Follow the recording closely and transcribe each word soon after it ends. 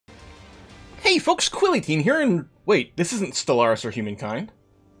Hey folks, Quillyteen here, and wait, this isn't Stellaris or Humankind.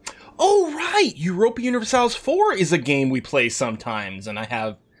 Oh right, Europa Universalis 4 is a game we play sometimes, and I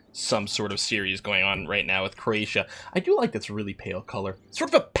have some sort of series going on right now with Croatia. I do like this really pale color.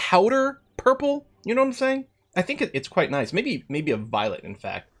 Sort of a powder purple, you know what I'm saying? I think it's quite nice. Maybe a violet, in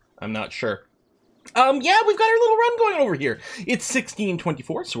fact. I'm not sure. Yeah, we've got our little run going over here. It's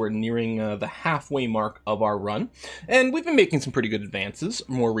 1624, so we're nearing the halfway mark of our run. And we've been making some pretty good advances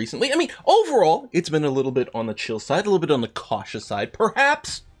more recently. I mean, overall, it's been a little bit on the chill side, a little bit on the cautious side.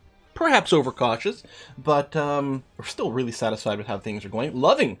 Perhaps overcautious, but we're still really satisfied with how things are going.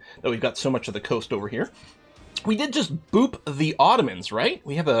 Loving that we've got so much of the coast over here. We did just boop the Ottomans, right?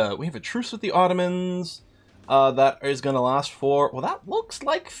 We have a truce with the Ottomans. That is going to last for, well, that looks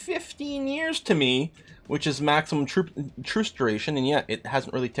like 15 years to me, which is maximum truce duration, and yet it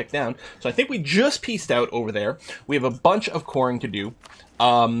hasn't really ticked down. So I think we just pieced out over there. We have a bunch of coring to do.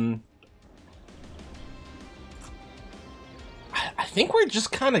 I think we're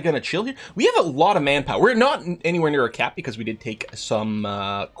just kind of going to chill here. We have a lot of manpower. We're not anywhere near a cap because we did take some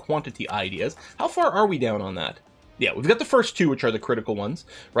quantity ideas. How far are we down on that? Yeah, we've got the first two, which are the critical ones,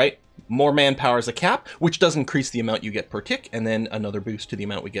 right? More manpower is a cap, which does increase the amount you get per tick, and then another boost to the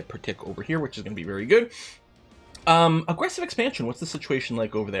amount we get per tick over here, which is going to be very good. Aggressive expansion, what's the situation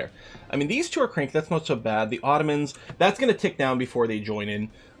like over there? I mean, these two are cranked, that's not so bad. The Ottomans, that's going to tick down before they join in.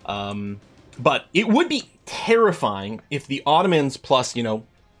 But it would be terrifying if the Ottomans plus, you know,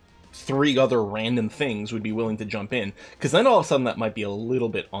 3 other random things would be willing to jump in, because then all of a sudden that might be a little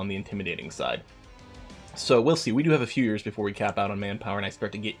bit on the intimidating side. So we'll see. We do have a few years before we cap out on manpower and I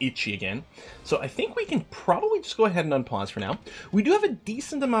start to get itchy again. So I think we can probably just go ahead and unpause for now. We do have a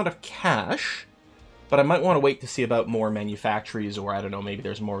decent amount of cash, but I might want to wait to see about more manufactories, or I don't know, maybe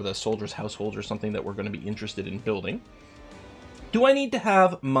there's more of the soldiers' households or something that we're going to be interested in building. Do I need to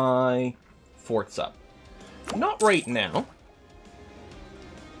have my forts up? Not right now.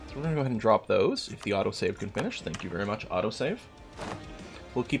 So we're going to go ahead and drop those if the autosave can finish. Thank you very much, autosave.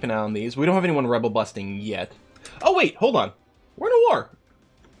 We'll keep an eye on these. We don't have anyone rebel busting yet. Oh, wait, hold on. We're in a war.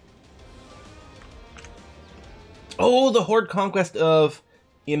 Oh, the Horde conquest of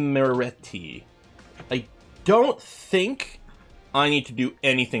Imereti. I don't think I need to do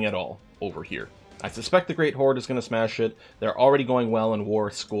anything at all over here. I suspect the Great Horde is going to smash it. They're already going well in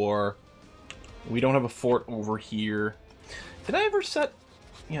war score. We don't have a fort over here. Did I ever set,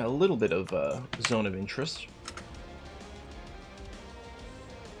 yeah, a little bit of zone of interest?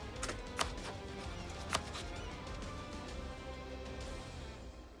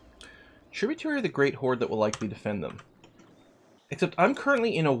 Tributary of the Great Horde that will likely defend them. Except I'm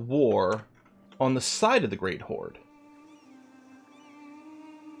currently in a war on the side of the Great Horde.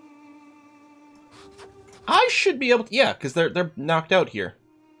 I should be able to, yeah, because they're knocked out here.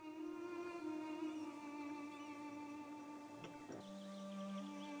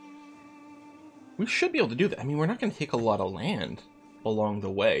 We should be able to do that. I mean, we're not going to take a lot of land along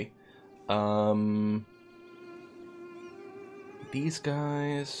the way. These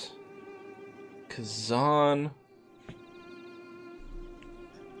guys... Kazan.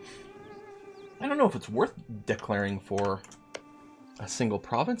 I don't know if it's worth declaring for a single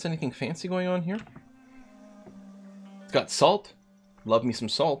province. Anything fancy going on here? It's got salt. Love me some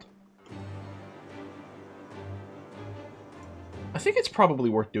salt. I think it's probably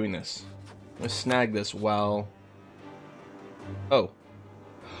worth doing this. Let's snag this while... Oh.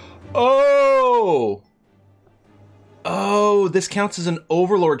 Oh! Oh, this counts as an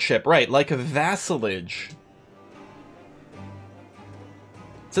overlordship, right, like a vassalage.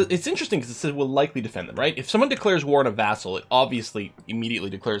 So it's interesting because it says will likely defend them, right? If someone declares war on a vassal, it obviously immediately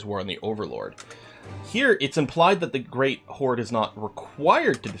declares war on the overlord. Here, it's implied that the Great Horde is not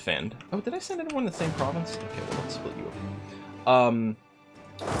required to defend. Oh, did I send anyone in the same province? Okay, well, let's split you up.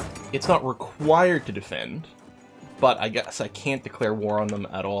 It's not required to defend, but I guess I can't declare war on them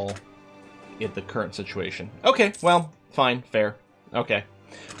at all in the current situation. Okay, well, fine, fair. Okay.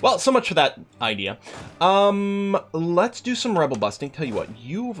 Well, so much for that idea. Let's do some rebel busting. Tell you what,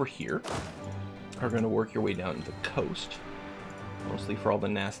 you over here are going to work your way down to the coast. Mostly for all the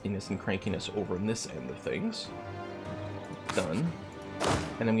nastiness and crankiness over in this end of things. Done.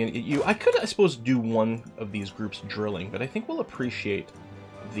 And I'm going to get you... I could, I suppose, do one of these groups drilling, but I think we'll appreciate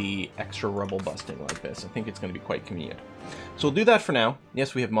the extra rebel busting like this. I think it's going to be quite convenient. So we'll do that for now.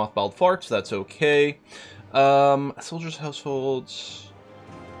 Yes, we have mothballed farts. That's okay. Soldiers' households.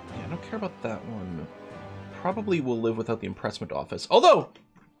 Yeah, I don't care about that one. Probably will live without the impressment office. Although,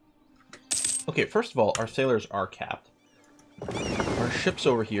 okay, first of all, our sailors are capped. Our ships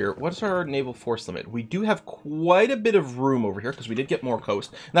over here. What's our naval force limit? We do have quite a bit of room over here because we did get more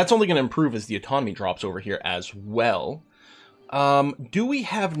coast. And that's only going to improve as the autonomy drops over here as well. Do we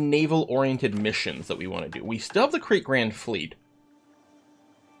have naval-oriented missions that we want to do? We still have the Great Grand Fleet.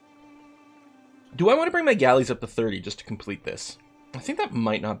 Do I want to bring my galleys up to 30 just to complete this? I think that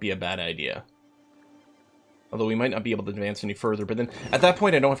might not be a bad idea. Although we might not be able to advance any further. But then, at that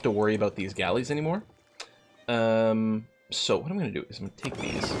point, I don't have to worry about these galleys anymore. So, what I'm going to do is I'm going to take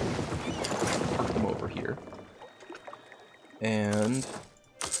these. Park them over here. And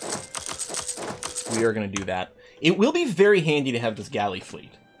we are going to do that. It will be very handy to have this galley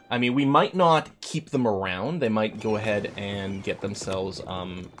fleet. I mean, we might not keep them around. They might go ahead and get themselves...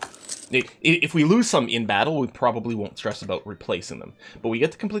 if we lose some in battle, we probably won't stress about replacing them. But we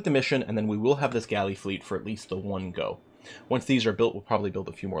get to complete the mission, and then we will have this galley fleet for at least the one go. Once these are built, we'll probably build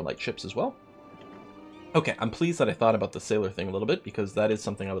a few more light ships as well. Okay, I'm pleased that I thought about the sailor thing a little bit, because that is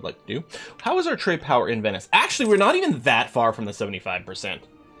something I would like to do. How is our trade power in Venice? Actually, we're not even that far from the 75%.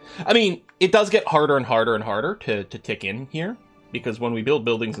 I mean, it does get harder and harder and harder to tick in here, because when we build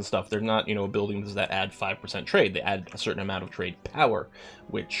buildings and stuff, they're not, you know, buildings that add 5% trade. They add a certain amount of trade power,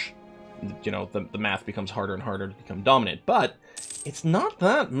 which... you know, the math becomes harder and harder to become dominant, but it's not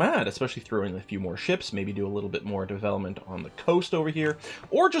that bad, especially throwing a few more ships, maybe do a little bit more development on the coast over here,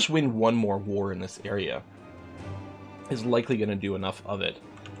 or just win one more war in this area is likely going to do enough of it.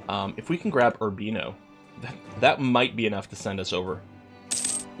 If we can grab Urbino, that might be enough to send us over.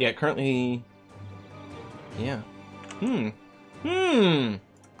 Yeah, currently... yeah.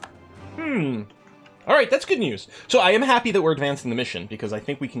 Alright, that's good news. So I am happy that we're advancing the mission, because I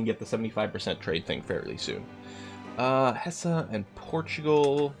think we can get the 75% trade thing fairly soon. Hesse and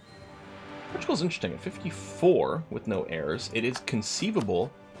Portugal. Portugal's interesting. At 54, with no heirs, it is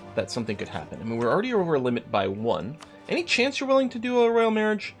conceivable that something could happen. I mean, we're already over a limit by 1. Any chance you're willing to do a royal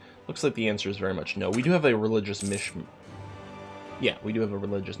marriage? Looks like the answer is very much no. We do have a religious yeah, we do have a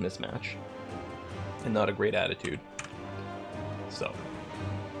religious mismatch. And not a great attitude. So...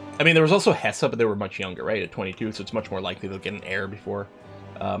 I mean, there was also Hesse, but they were much younger, right? At 22, so it's much more likely they'll get an heir before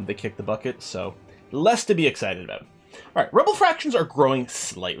they kick the bucket, so less to be excited about. All right, rebel fractions are growing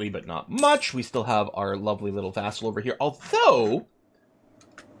slightly, but not much. We still have our lovely little vassal over here, although...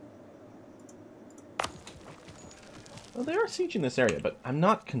 well, they are sieging this area, but I'm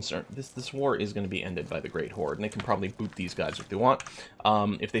not concerned. This war is going to be ended by the Great Horde, and they can probably boot these guys if they want.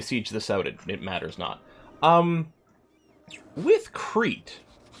 If they siege this out, it matters not. With Crete...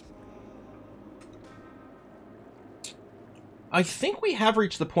 I think we have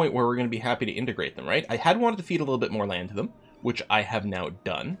reached the point where we're going to be happy to integrate them, right? I had wanted to feed a little bit more land to them, which I have now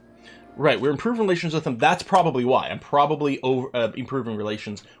done. Right, we're improving relations with them. That's probably why. I'm probably improving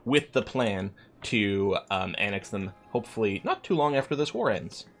relations with the plan to annex them, hopefully not too long after this war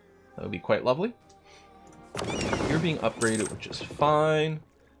ends. That would be quite lovely. You're being upgraded, which is fine.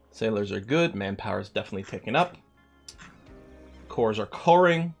 Sailors are good. Manpower is definitely ticking up. Cores are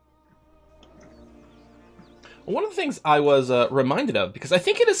coring. One of the things I was reminded of, because I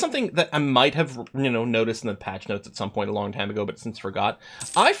think it is something that I might have, you know, noticed in the patch notes at some point a long time ago, but since forgot.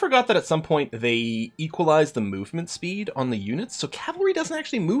 I forgot that at some point they equalized the movement speed on the units, so cavalry doesn't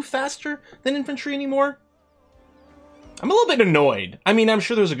actually move faster than infantry anymore. I'm a little bit annoyed. I mean, I'm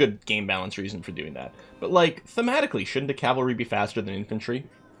sure there's a good game balance reason for doing that, but like, thematically, shouldn't the cavalry be faster than infantry?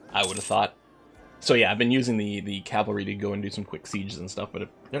 I would have thought. So yeah, I've been using the cavalry to go and do some quick sieges and stuff, but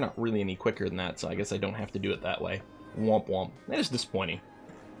they're not really any quicker than that, so I guess I don't have to do it that way. Womp womp. That is disappointing.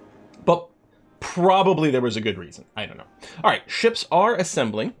 But probably there was a good reason. I don't know. Alright, ships are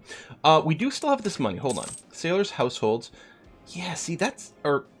assembling. We do still have this money. Hold on. Sailors' households. Yeah, see, that's...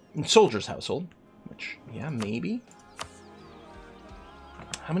 or soldiers' household. Which, yeah, maybe.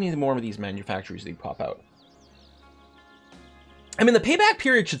 How many more of these manufactories do they pop out? I mean, the payback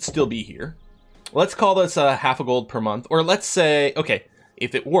period should still be here. Let's call this half a gold per month, or let's say, okay,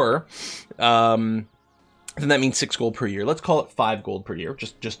 if it were, then that means 6 gold per year. Let's call it 5 gold per year,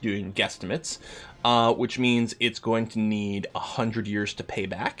 just doing guesstimates, which means it's going to need 100 years to pay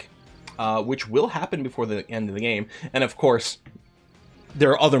back, which will happen before the end of the game. And of course,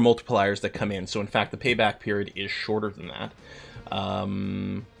 there are other multipliers that come in, so in fact, the payback period is shorter than that.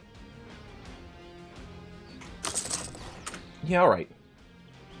 Yeah, all right.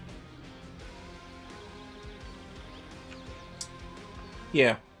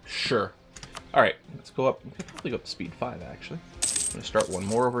 Yeah, sure. All right, let's go up. We could probably go up to speed 5, actually. I'm going to start one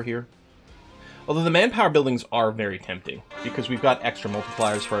more over here. Although the manpower buildings are very tempting, because we've got extra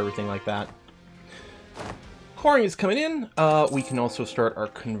multipliers for everything like that. Coring is coming in. We can also start our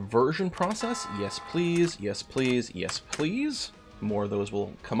conversion process. Yes, please. Yes, please. Yes, please. More of those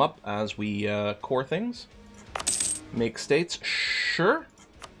will come up as we core things. Make states, sure.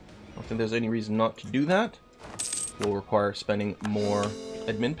 I don't think there's any reason not to do that. Will require spending more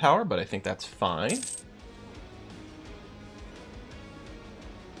admin power, but I think that's fine.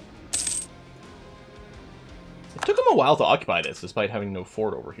 It took them a while to occupy this, despite having no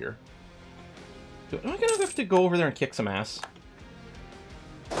fort over here. Am I gonna have to go over there and kick some ass?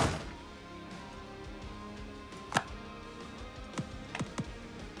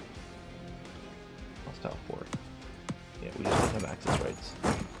 Hostile fort. Yeah, we just don't have access rights.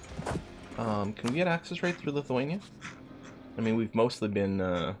 Can we get access rights through Lithuania? I mean, we've mostly been,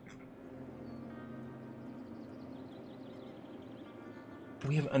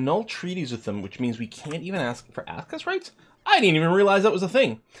 we have annulled treaties with them, which means we can't even ask for access rights? I didn't even realize that was a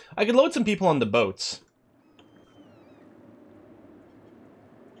thing. I could load some people on the boats.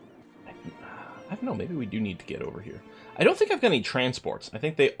 I don't know, maybe we do need to get over here. I don't think I've got any transports. I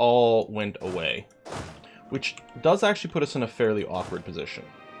think they all went away. Which does actually put us in a fairly awkward position.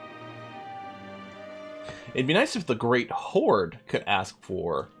 It'd be nice if the Great Horde could ask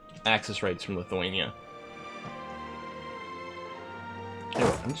for access rights from Lithuania.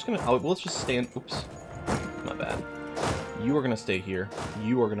 Anyway, I'm just gonna... let's just stand... Oops. Not bad. You are gonna stay here.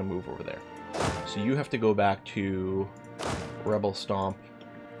 You are gonna move over there. So you have to go back to Rebel Stomp.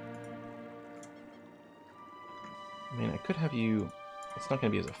 I mean, I could have you... It's not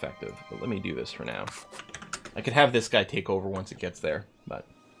gonna be as effective, but let me do this for now. I could have this guy take over once it gets there, but...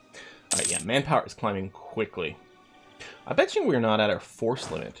 Alright, yeah, manpower is climbing quickly. I bet you we're not at our force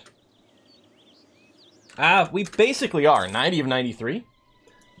limit. We basically are. 90 of 93?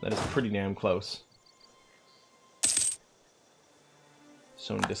 That is pretty damn close.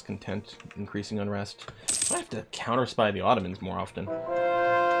 Sown discontent, increasing unrest. I have to counter-spy the Ottomans more often.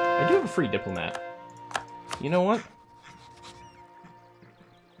 I do have a free diplomat. You know what?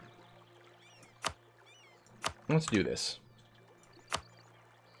 Let's do this.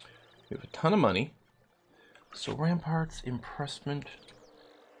 We have a ton of money. So ramparts, impressment.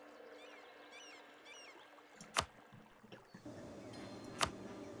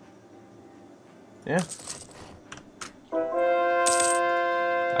 Yeah.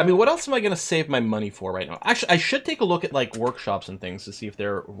 I mean, what else am I going to save my money for right now? Actually, I should take a look at, like, workshops and things to see if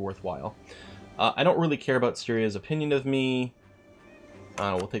they're worthwhile. I don't really care about Syria's opinion of me.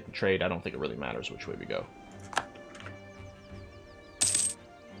 We'll take the trade. I don't think it really matters which way we go.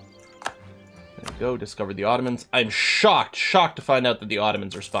 There we go. Discovered the Ottomans. I'm shocked to find out that the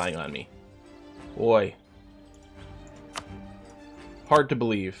Ottomans are spying on me. Boy. Hard to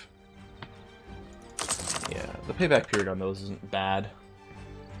believe. Yeah, the payback period on those isn't bad.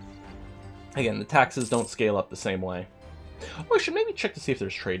 Again, the taxes don't scale up the same way. Oh, I should maybe check to see if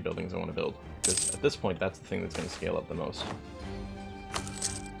there's trade buildings I want to build. Because at this point, that's the thing that's going to scale up the most.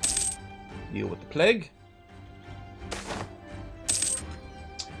 Deal with the plague.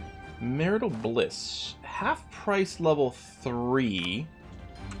 Marital bliss. Half price level 3.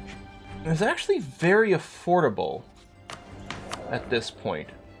 Is actually very affordable at this point.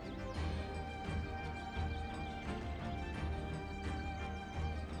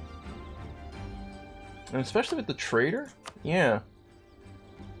 And especially with the trader? Yeah.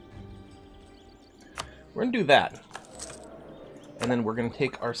 We're going to do that. And then we're going to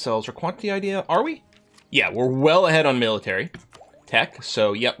take ourselves our quantity idea. Are we? Yeah, we're well ahead on military tech.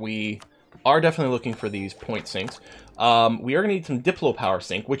 So, yep, we are definitely looking for these point sinks. We are going to need some Diplo power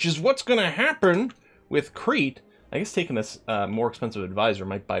sync, which is what's going to happen with Crete. I guess taking this more expensive advisor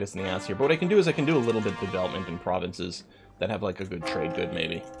might bite us in the ass here. But what I can do is I can do a little bit of development in provinces that have like a good trade good,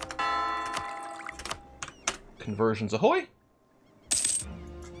 maybe. Conversions ahoy!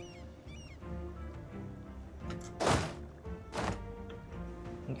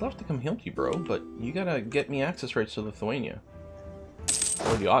 I'd love to come help you, bro, but you gotta get me access rights to Lithuania.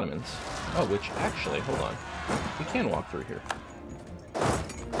 Or the Ottomans. Oh, which, actually, hold on. We can walk through here.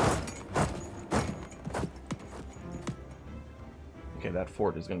 Okay, that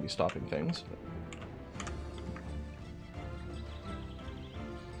fort is gonna be stopping things.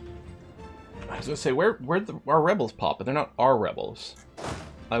 I was gonna say, where'd our rebels pop? But they're not our rebels.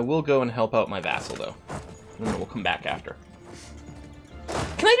 I will go and help out my vassal, though. And then we'll come back after.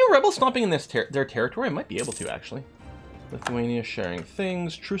 Can I do rebel stomping in their territory? I might be able to, actually. Lithuania sharing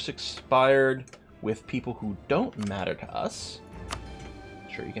things. Truce expired with people who don't matter to us.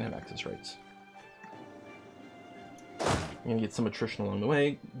 Sure, you can have access rights. I'm gonna get some attrition along the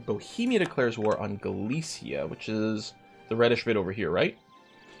way. Bohemia declares war on Galicia, which is the reddish bit over here, right?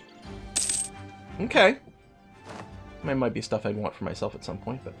 Okay. There might be stuff I'd want for myself at some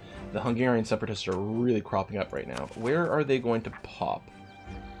point, but the Hungarian separatists are really cropping up right now. Where are they going to pop?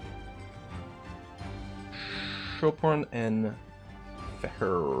 Sopron and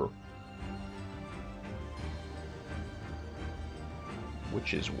Feher.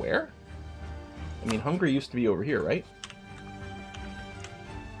 Which is where? I mean, Hungary used to be over here, right?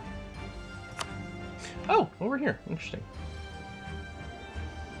 Oh, over here. Interesting.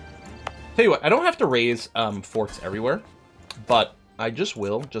 Tell you what, I don't have to raise forts everywhere, but I just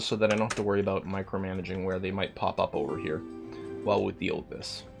will, just so that I don't have to worry about micromanaging where they might pop up over here while we deal with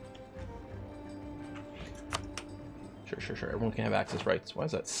this. Sure. Everyone can have access rights. Why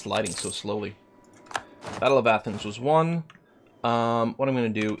is that sliding so slowly? Battle of Athens was won. What I'm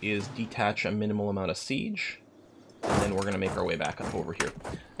going to do is detach a minimal amount of siege, and then we're going to make our way back up over here.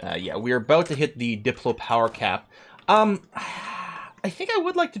 Yeah, we're about to hit the Diplo power cap. I think I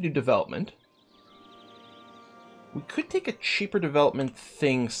would like to do development. We could take a cheaper development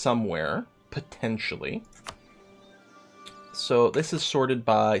thing somewhere, potentially. So this is sorted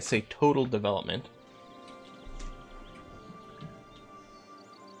by, say, total development.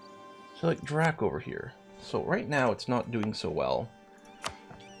 So like Drac over here. So right now it's not doing so well.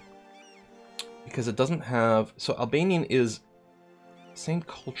 Because it doesn't have... So Albanian is same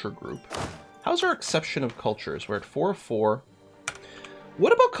culture group. How's our exception of cultures? We're at 4 of 4.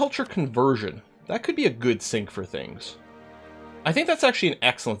 What about culture conversion? That could be a good sync for things. I think that's actually an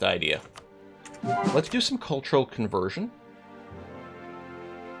excellent idea. Let's do some cultural conversion.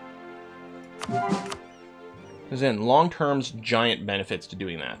 Because then, long term's giant benefits to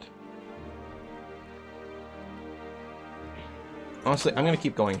doing that. Honestly, I'm going to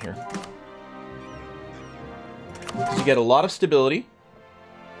keep going here. Because you get a lot of stability.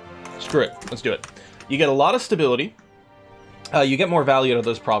 Screw it. Let's do it. You get a lot of stability. You get more value out of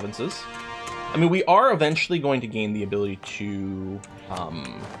those provinces. I mean, we are eventually going to gain the ability to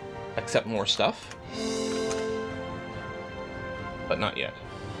accept more stuff. But not yet.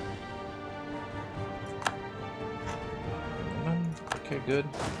 Okay, good.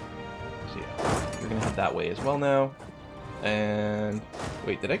 So yeah, you're going to head that way as well now. And...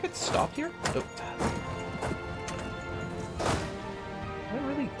 wait, did I get stopped here? Oh. Did I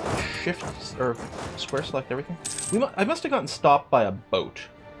really shift or square select everything? I must have gotten stopped by a boat.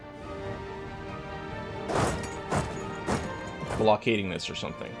 Blockading this or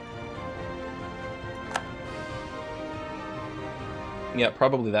something. Yeah,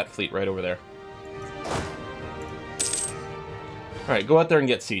 probably that fleet right over there. Alright, go out there and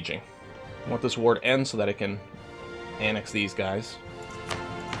get sieging. I want this war to end so that I can annex these guys.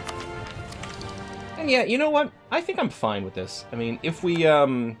 And yeah, you know what? I think I'm fine with this. I mean, if we'd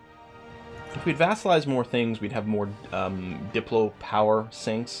vassalize more things, we'd have more Diplo power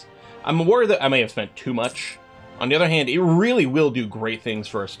sinks. I'm worried that I may have spent too much. On the other hand, it really will do great things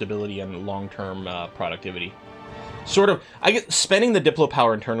for our stability and long-term productivity. Sort of, I get spending the Diplo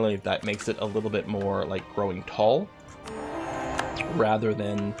power internally, that makes it a little bit more like growing tall rather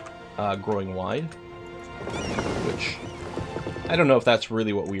than growing wide. Which, I don't know if that's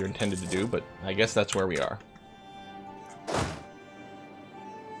really what we were intended to do, but I guess that's where we are.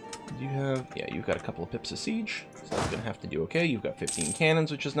 You have, yeah, you've got a couple of pips of siege, so that's going to have to do okay. You've got 15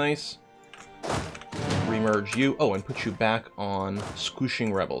 cannons, which is nice. Remerge you, oh, and put you back on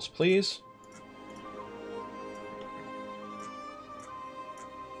squishing rebels, please.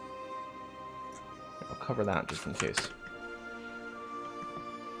 I'll cover that just in case.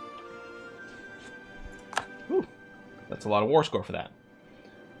 Whew. That's a lot of war score for that.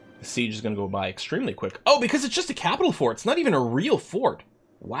 The siege is going to go by extremely quick. Oh, because it's just a capital fort. It's not even a real fort.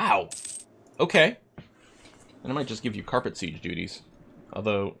 Wow. Okay. And I might just give you carpet siege duties.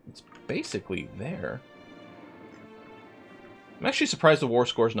 Although, it's basically there. I'm actually surprised the war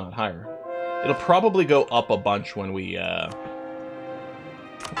score's not higher. It'll probably go up a bunch when we, it's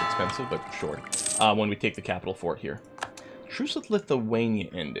expensive, but sure. When we take the capital fort here. Truce with Lithuania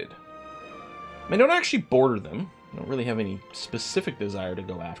ended. I mean, I don't actually border them. I don't really have any specific desire to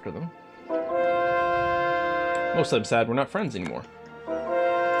go after them. Most of them sad we're not friends anymore.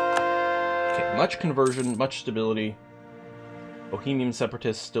 Okay, much conversion, much stability. Bohemian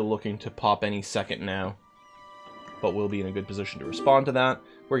separatists still looking to pop any second now. But we'll be in a good position to respond to that.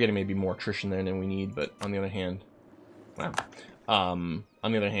 We're getting maybe more attrition there than we need, but on the other hand... wow. On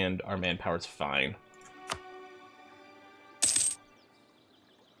the other hand, our manpower's fine.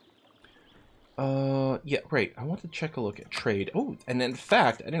 Yeah, right. I want to check a look at trade. Oh, and in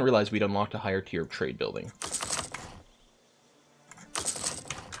fact, I didn't realize we'd unlocked a higher tier of trade building.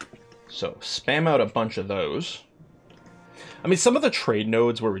 So, spam out a bunch of those. I mean, some of the trade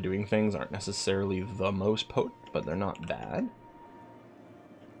nodes where we're doing things aren't necessarily the most potent, but they're not bad.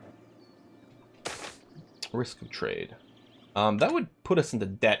 Risk of trade. That would put us into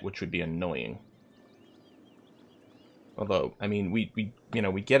debt, which would be annoying. Although, I mean, we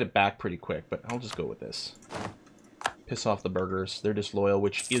get it back pretty quick, but I'll just go with this. Piss off the burgers. They're disloyal,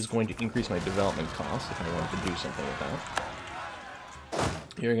 which is going to increase my development cost if I wanted to do something with that.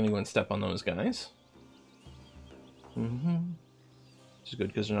 You're going to go and step on those guys. Which is good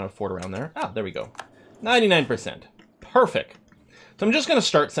because there's not a fort around there. Ah, there we go. 99%. Perfect. So I'm just going to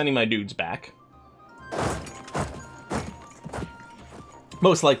start sending my dudes back.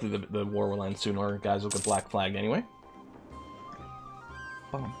 Most likely the war will end soon, or guys will get black flagged anyway.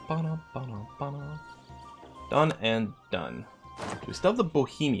 Done and done. So we still have the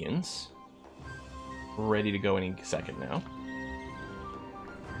Bohemians ready to go any second now.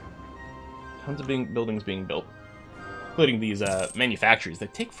 Tons of buildings being built, including these manufactories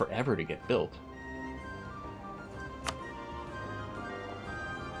that take forever to get built.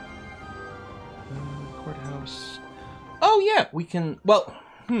 Courthouse. Oh yeah, we can. Well,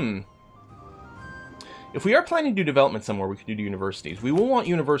 if we are planning to do development somewhere, we could do universities. We will want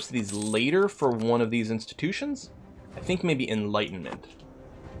universities later for one of these institutions. I think maybe Enlightenment.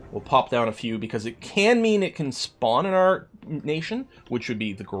 We'll pop down a few because it can mean it can spawn in our nation, which would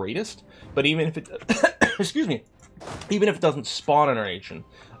be the greatest. But even if it, excuse me, even if it doesn't spawn in our nation,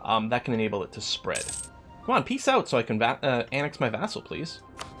 that can enable it to spread. Come on, peace out so I can annex my vassal, please.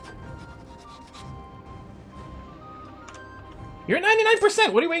 You're at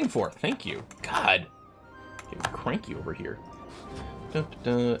 99%. What are you waiting for? Thank you. God. Getting cranky over here.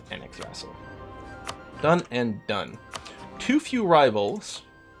 Annex vassal. Done and done. Too few rivals.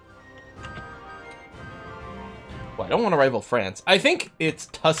 Well, I don't want to rival France. I think it's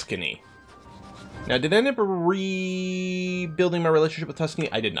Tuscany. Now, did I end up rebuilding my relationship with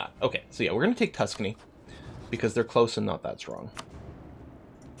Tuscany? I did not. Okay, so yeah, we're going to take Tuscany because they're close and not that strong.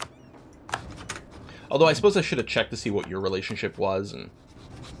 Although I suppose I should have checked to see what your relationship was. And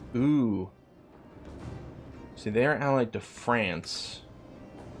ooh. See, they're allied to France,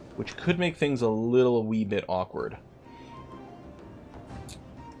 which could make things a wee bit awkward.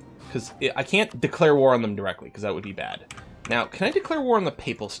 Because I can't declare war on them directly, because that would be bad. Now, can I declare war on the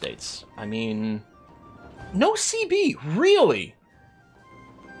Papal States? I mean, no CB, really?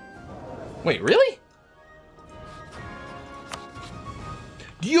 Wait, really?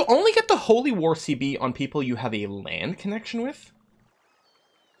 Do you only get the Holy War CB on people you have a land connection with?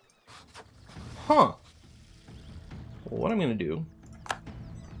 Huh. Well, what I'm going to do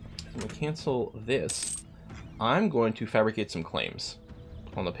is I'm going to cancel this. I'm going to fabricate some claims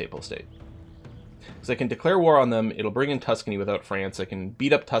on the Papal State. Because I can declare war on them, it'll bring in Tuscany without France, I can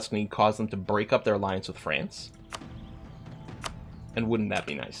beat up Tuscany, cause them to break up their alliance with France. And wouldn't that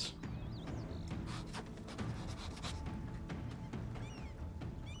be nice?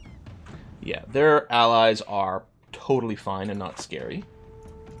 Yeah, their allies are totally fine and not scary.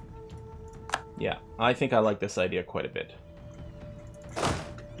 Yeah, I think I like this idea quite a bit.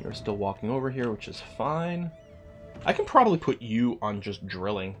 You're still walking over here, which is fine. I can probably put you on just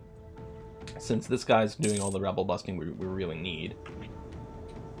drilling, since this guy's doing all the rebel busting we really need.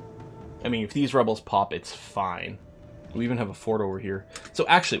 I mean, if these rebels pop, it's fine. We even have a fort over here. So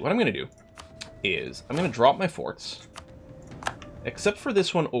actually, what I'm going to do is I'm going to drop my forts, except for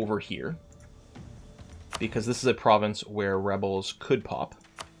this one over here, because this is a province where rebels could pop,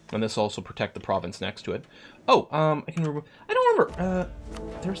 and this will also protect the province next to it. Oh, I can remove... I don't remember.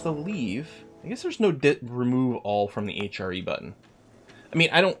 There's the leave. I guess there's no remove all from the HRE button. I mean,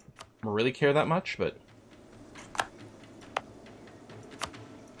 I don't really care that much, but...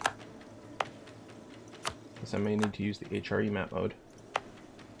 guess I may need to use the HRE map mode.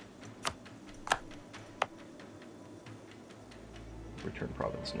 Return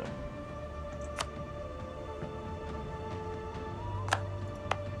province, no.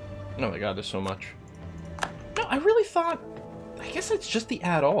 Oh my god, there's so much. No, I really thought... I guess it's just the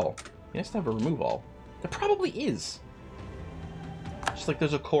add all. It has to have a remove all. There probably is. Just like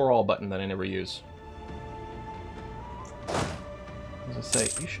there's a core all button that I never use. As I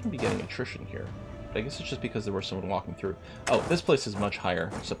say, you shouldn't be getting attrition here. But I guess it's just because there was someone walking through. Oh, this place is much higher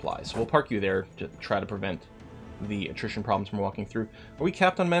supply, so we'll park you there to try to prevent the attrition problems from walking through. Are we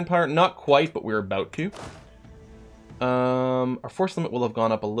capped on manpower? Not quite, but we're about to. Our force limit will have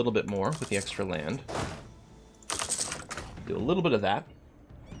gone up a little bit more with the extra land. Do a little bit of that.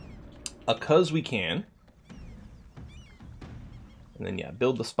 Because we can. And then, yeah,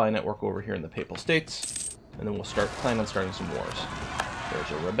 build the spy network over here in the Papal States. And then we'll plan on starting some wars.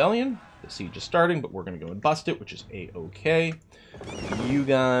 There's a rebellion. The siege is starting, but we're going to go and bust it, which is A-okay. You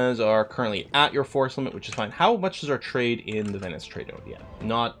guys are currently at your force limit, which is fine. How much is our trade in the Venice trade? Oh,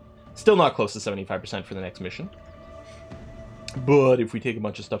 yeah. Still not close to 75% for the next mission. But if we take a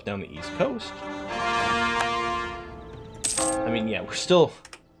bunch of stuff down the East Coast... I mean, yeah, we're still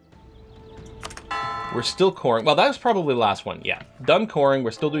coring. Well, that was probably the last one. Yeah, done coring.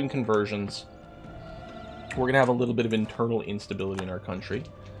 We're still doing conversions. We're going to have a little bit of internal instability in our country.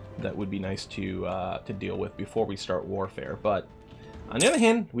 That would be nice to deal with before we start warfare. But on the other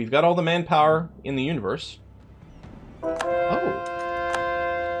hand, we've got all the manpower in the universe. Oh.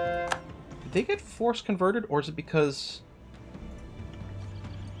 Did they get force converted, or is it because...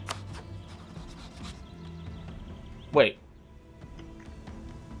 Wait.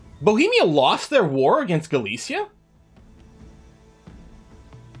 Bohemia lost their war against Galicia?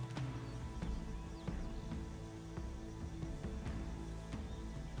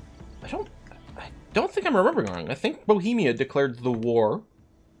 I don't think I'm remembering wrong. I think Bohemia declared the war.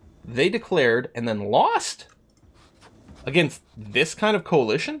 They declared and then lost against this kind of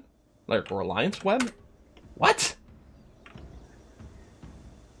coalition? Like, or alliance web? What?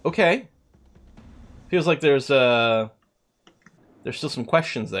 Okay. Feels like there's still some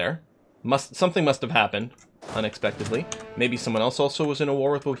questions there. Something must have happened unexpectedly. Maybe someone else also was in a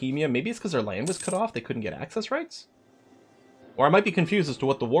war with Bohemia. Maybe it's because their land was cut off. They couldn't get access rights? Or I might be confused as to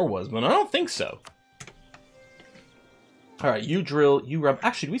what the war was, but I don't think so. Alright, you drill, you rebel.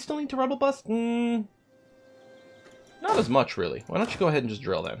 Actually, do we still need to rebel bust? Not as much, really. Why don't you go ahead and just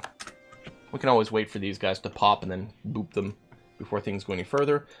drill then? We can always wait for these guys to pop and then boop them before things go any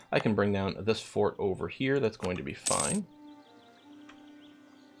further. I can bring down this fort over here. That's going to be fine.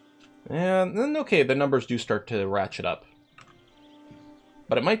 And then, okay, the numbers do start to ratchet up.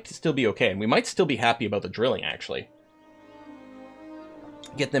 But it might still be okay, and we might still be happy about the drilling, actually.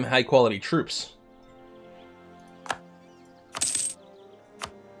 Get them high-quality troops.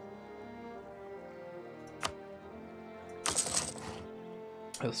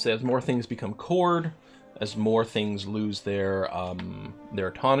 Let's say as more things become cored, as more things lose their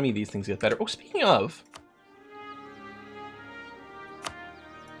autonomy, these things get better. Oh, speaking of...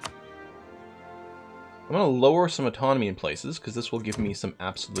 I'm going to lower some autonomy in places, because this will give me some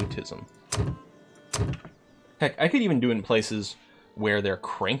absolutism. Heck, I could even do it in places where they're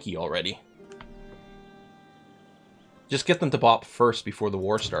cranky already. Just get them to bop first before the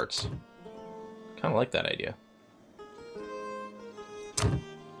war starts. Kind of like that idea.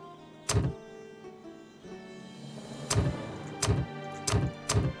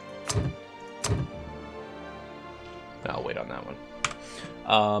 I'll wait on that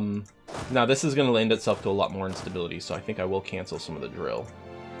one. Now this is going to lend itself to a lot more instability, so I think I will cancel some of the drill.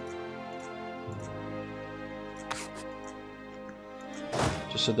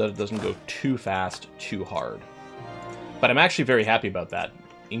 Just so that it doesn't go too fast, too hard. But I'm actually very happy about that.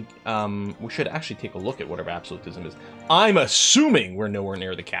 We should actually take a look at whatever absolutism is. I'm assuming we're nowhere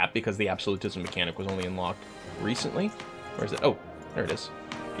near the cap, because the absolutism mechanic was only unlocked recently. Where is it? Oh, there it is.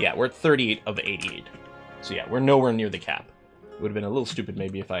 Yeah, we're at 38 of 88. So yeah, we're nowhere near the cap. It would have been a little stupid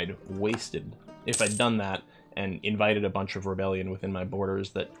maybe if I'd done that and invited a bunch of rebellion within my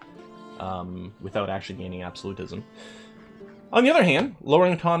borders that, without actually gaining absolutism. On the other hand,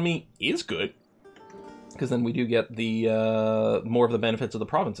 lowering autonomy is good, because then we do get the more of the benefits of the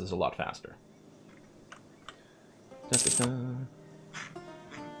provinces a lot faster.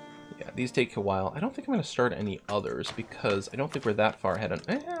 Yeah, these take a while. I don't think I'm going to start any others, because I don't think we're that far ahead on...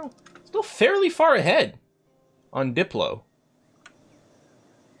 still fairly far ahead on Diplo.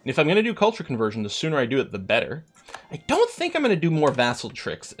 If I'm going to do culture conversion, the sooner I do it, the better. I don't think I'm going to do more vassal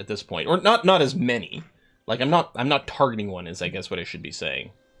tricks at this point, or not as many. Like, I'm not targeting one, is I guess what I should be saying.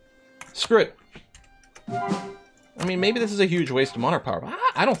 Screw it. I mean, maybe this is a huge waste of monarch power, but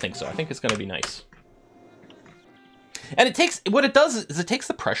I don't think so. I think it's going to be nice. And it takes, what it does is it takes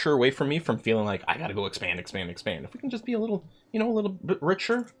the pressure away from me from feeling like I got to go expand, expand, expand. If we can just be a little, you know, a little bit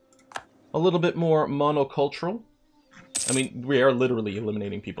richer, a little bit more monocultural. I mean, we are literally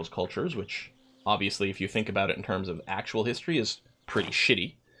eliminating people's cultures, which obviously, if you think about it in terms of actual history, is pretty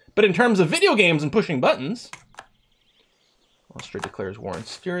shitty. But in terms of video games and pushing buttons, Austria declares war on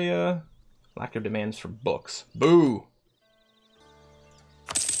Styria. Lack of demands for books. Boo!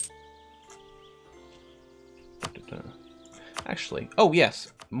 Actually, oh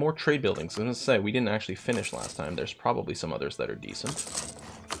yes, more trade buildings. I was going to say, we didn't actually finish last time. There's probably some others that are decent.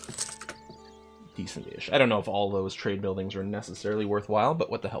 Decent-ish. I don't know if all those trade buildings are necessarily worthwhile, but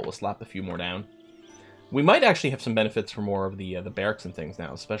what the hell, we'll slap a few more down. We might actually have some benefits for more of the barracks and things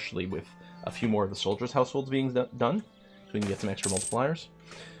now, especially with a few more of the soldiers' households being done, so we can get some extra multipliers.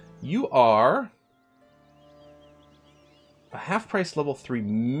 You are a half-price level 3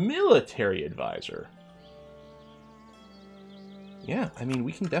 military advisor. Yeah, I mean,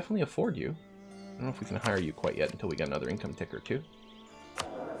 we can definitely afford you. I don't know if we can hire you quite yet until we get another income ticker, too.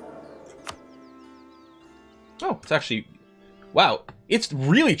 Oh, it's actually... Wow, it's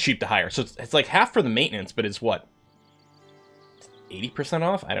really cheap to hire. So it's like half for the maintenance, but it's what? 80%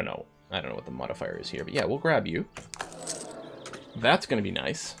 off? I don't know. I don't know what the modifier is here, but yeah, we'll grab you. That's going to be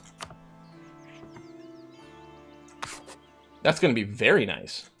nice. That's going to be very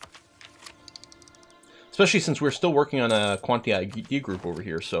nice. Especially since we're still working on a Quantity ID group over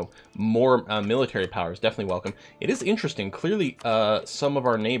here, so more military power is definitely welcome. It is interesting. Clearly, some of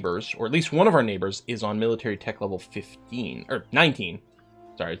our neighbors, or at least one of our neighbors, is on military tech level 15, or 19.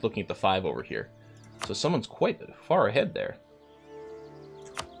 Sorry, I was looking at the 5 over here. So someone's quite far ahead there.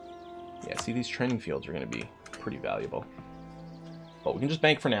 Yeah, see, these training fields are going to be pretty valuable. But we can just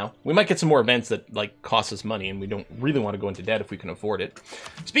bank for now. We might get some more events that, like, cost us money, and we don't really want to go into debt if we can afford it.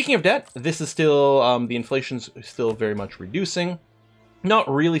 Speaking of debt, this is still, the inflation's still very much reducing.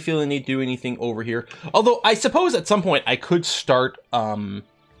 Not really feeling the need to do anything over here. Although, I suppose at some point I could start,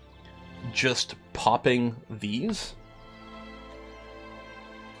 just popping these.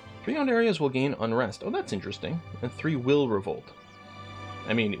 3 owned areas will gain unrest. Oh, that's interesting. And 3 will revolt.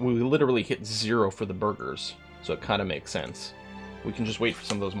 I mean, we literally hit 0 for the burgers, so it kind of makes sense. We can just wait for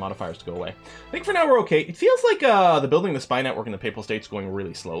some of those modifiers to go away. I think for now we're okay. It feels like the building the spy network in the Papal State's going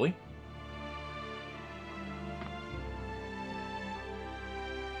really slowly.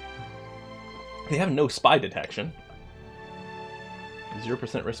 They have no spy detection.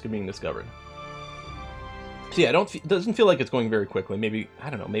 0% risk of being discovered. So yeah, it doesn't feel like it's going very quickly. Maybe,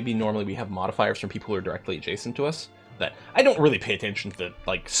 I don't know, maybe normally we have modifiers from people who are directly adjacent to us. That I don't really pay attention to the,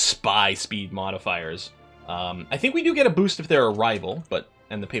 like, spy speed modifiers. I think we do get a boost if they're a rival,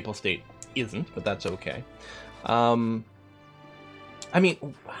 and the Papal State isn't, but that's okay. I mean,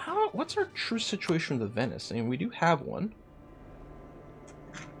 what's our true situation with Venice? I mean, we do have one.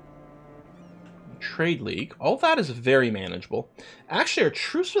 Trade League. All that is very manageable. Actually, our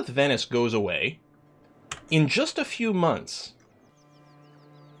truce with Venice goes away in just a few months.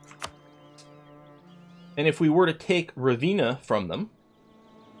 And if we were to take Ravenna from them...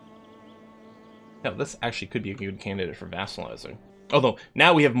 Now, this actually could be a good candidate for vassalizing. Although,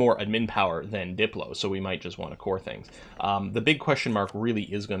 now we have more admin power than Diplo, so we might just want to core things. The big question mark really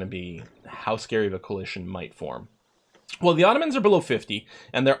is going to be how scary of a coalition might form. Well, the Ottomans are below 50,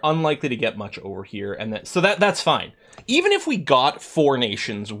 and they're unlikely to get much over here, and that's fine. Even if we got 4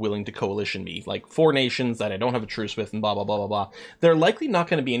 nations willing to coalition me, like 4 nations that I don't have a truce with and blah, blah, blah, blah, blah, they're likely not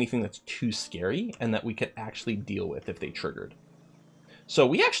going to be anything that's too scary and that we could actually deal with if they triggered. So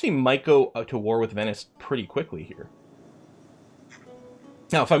we actually might go to war with Venice pretty quickly here.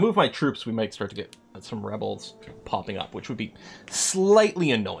 Now, if I move my troops, we might start to get some rebels popping up, which would be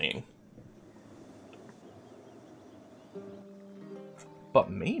slightly annoying. But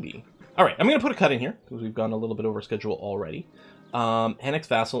maybe. All right, I'm going to put a cut in here, because we've gone a little bit over schedule already. Annex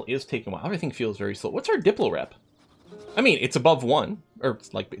Vassal is taking a while. Everything feels very slow. What's our Diplo rep? I mean, it's above 1, or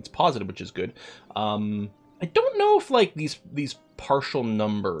it's positive, which is good. I don't know if, like, these partial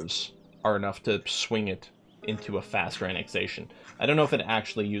numbers are enough to swing it into a faster annexation. I don't know if it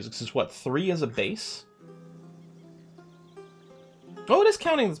actually uses... This is what, 3 as a base? Oh, it is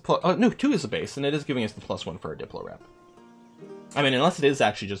counting this plus... Oh, no, 2 is a base, and it is giving us the +1 for our Diplo rep. I mean, unless it is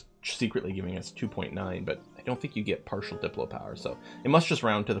actually just secretly giving us 2.9, but I don't think you get partial Diplo power, so it must just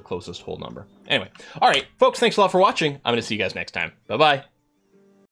round to the closest whole number. Anyway, all right, folks, thanks a lot for watching. I'm going to see you guys next time. Bye-bye.